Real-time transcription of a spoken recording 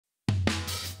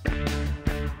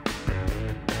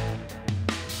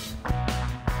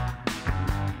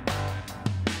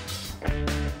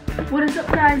What is up,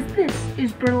 guys? This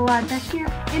is Bertha Live back here,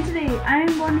 and today I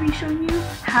am going to be showing you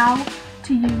how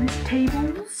to use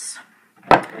tables,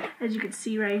 as you can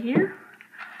see right here,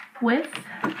 with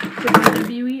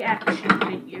WWE Action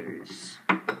figures.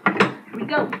 Here we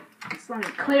go. So let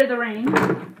me clear the ring,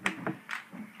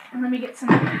 and let me get some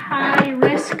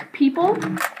high-risk people.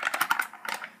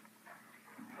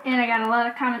 And I got a lot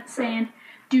of comments saying,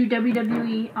 do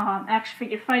WWE action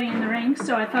figure fighting in the ring,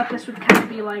 so I thought this would kind of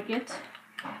be like it.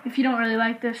 If you don't really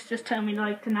like this, just tell me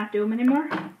to not do them anymore,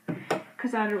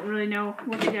 because I don't really know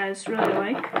what you guys really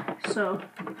like. So,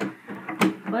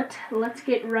 but let's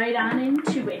get right on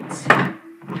into it.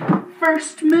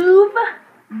 First move,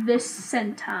 the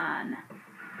senton.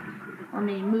 Let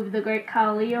me move the Great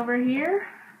Khali over here.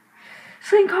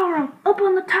 Sin Cara up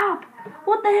on the top.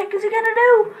 What the heck is he gonna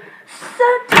do?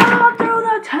 Senton through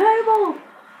the table.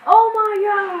 Oh my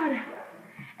god.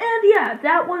 And yeah,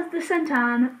 that was the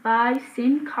senton by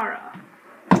Sin Cara.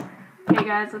 Okay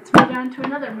guys, let's move on to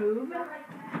another move.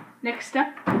 Next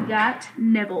up, we got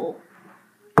Neville.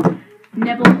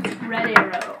 Neville's Red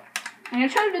Arrow. I'm going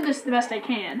to try to do this the best I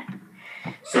can.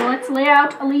 So let's lay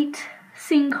out Elite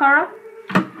Sin Cara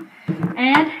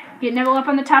and get Neville up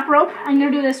on the top rope. I'm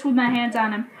going to do this with my hands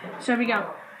on him. So here we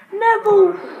go.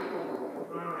 Neville!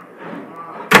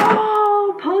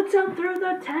 Oh, puts him through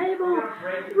the table.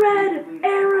 Red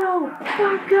Arrow.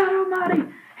 My God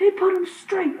Almighty. He put him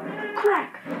straight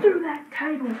crack through that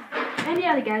table. And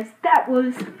yeah, guys, that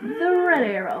was the Red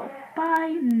Arrow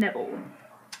by Neville.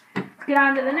 Let's get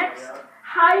on to the next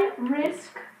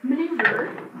high-risk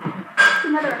maneuver. It's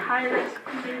another high-risk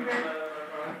maneuver.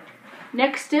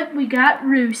 Next up, we got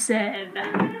Rusev.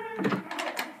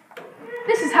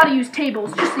 This is how to use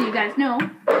tables, just so you guys know.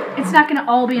 It's not going to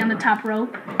all be on the top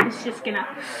rope. It's just going to...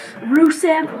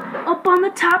 Rusev up on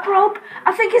the top rope.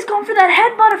 I think he's going for that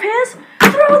headbutt of his.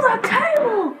 Through the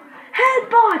table.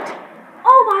 Headbutt.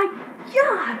 Oh my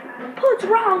god. Puts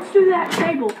Rollins through that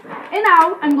table. And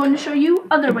now I'm going to show you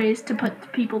other ways to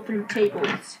put people through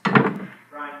tables.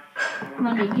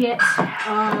 Let me get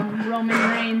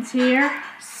Roman Reigns here.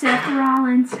 Seth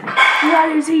Rollins.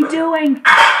 What is he doing?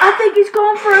 I think he's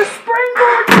going for a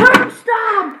springboard curb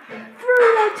stomp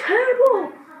through the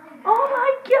table. Oh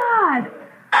my god.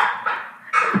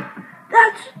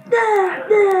 That's Seth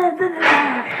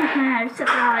Rollins.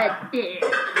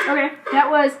 Okay, that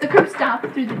was the curb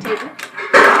stomp through the table.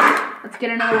 Let's get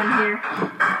another one here.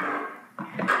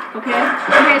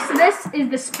 Okay, so this is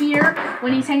the spear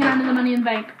when he's hanging onto the Money in the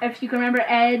Bank. If you can remember,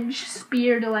 Edge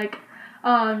spear to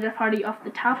Jeff Hardy off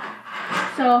the top.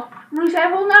 So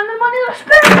Rusev holding on to the Money, the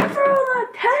spear through the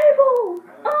table.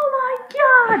 Oh my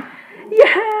god,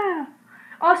 yeah!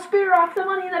 A spear off the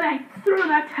Money in the Bank through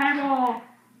the table.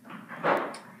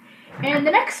 And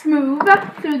the next move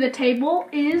through the table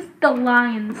is the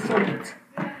Lion Salt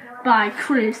by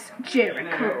Chris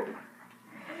Jericho.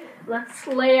 Let's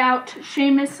lay out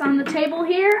Sheamus on the table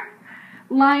here.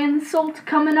 Lion Salt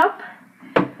coming up.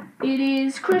 It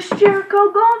is Chris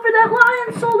Jericho going for that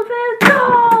Lion Salt of his.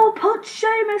 No! Put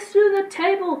Sheamus through the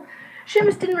table.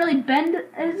 Sheamus didn't really bend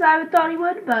as I thought he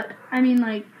would, but, I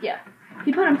mean, yeah.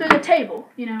 He put him through the table,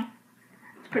 you know.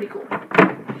 It's pretty cool.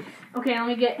 Okay,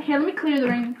 let me clear the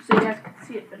ring so you guys can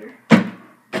see it better.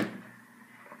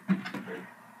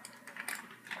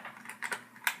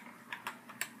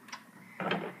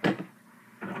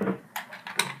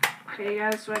 Okay,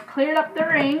 guys, so I cleared up the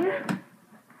ring.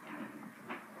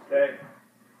 Okay.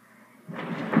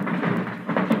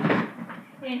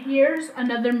 And here's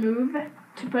another move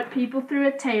to put people through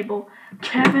a table.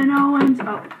 Kevin Owens.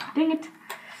 Oh, dang it.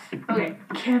 Okay,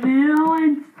 Kevin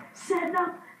Owens setting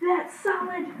up that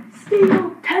solid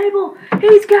steel table.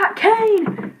 He's got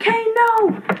Kane. Kane,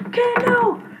 no. Kane,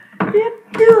 no.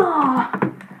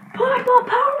 Pop-up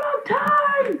powerbomb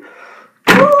time.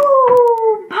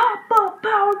 Boom! Pop-up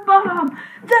powerbomb.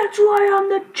 That's why I'm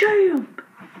the champ.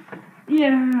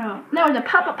 Yeah. That was a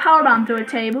pop-up powerbomb through a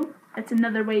table. That's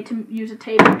another way to use a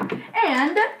table.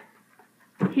 And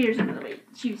here's another way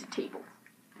to use a table.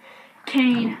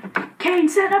 Kane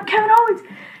setting up Kevin Owens.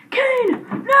 Kane,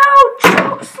 no,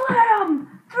 choke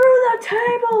slam through the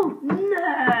table.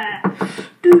 Nah.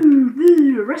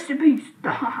 Dude, rest in peace.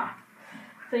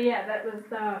 So yeah, that was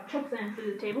the choke slam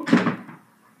through the table.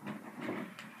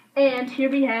 And here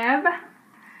we have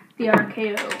the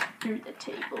RKO through the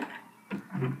table.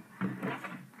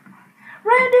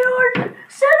 Randy Orton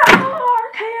set up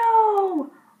RKO.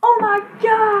 Oh my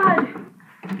god.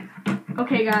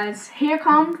 Okay guys, here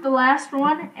comes the last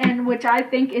one, and which I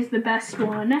think is the best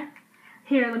one.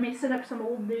 Here, let me set up some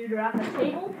old dude around the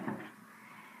table.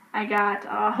 I got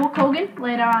Hulk Hogan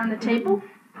laid out on the table.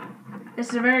 This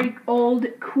is a very old,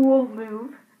 cool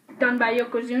move done by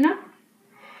Yokozuna.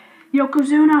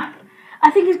 Yokozuna, I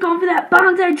think he's going for that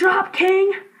bonsai drop,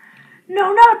 King.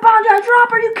 No, not a bonsai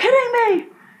drop. Are you kidding me?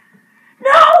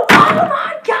 No! Oh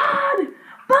my God!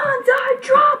 Bonsai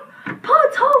drop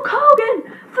puts Hulk Hogan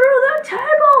through the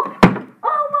table.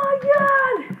 Oh my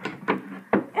God!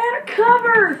 And a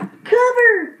cover.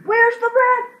 Cover. Where's the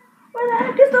ref? Where the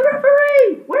heck is the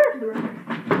referee? Where's the referee?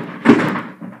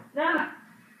 Nah.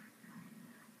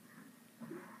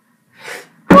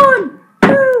 1,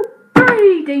 2,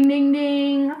 3. Ding, ding,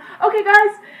 ding. Okay,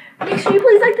 guys. Make sure you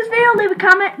please like this video, leave a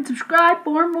comment, and subscribe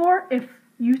for more if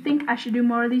you think I should do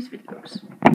more of these videos.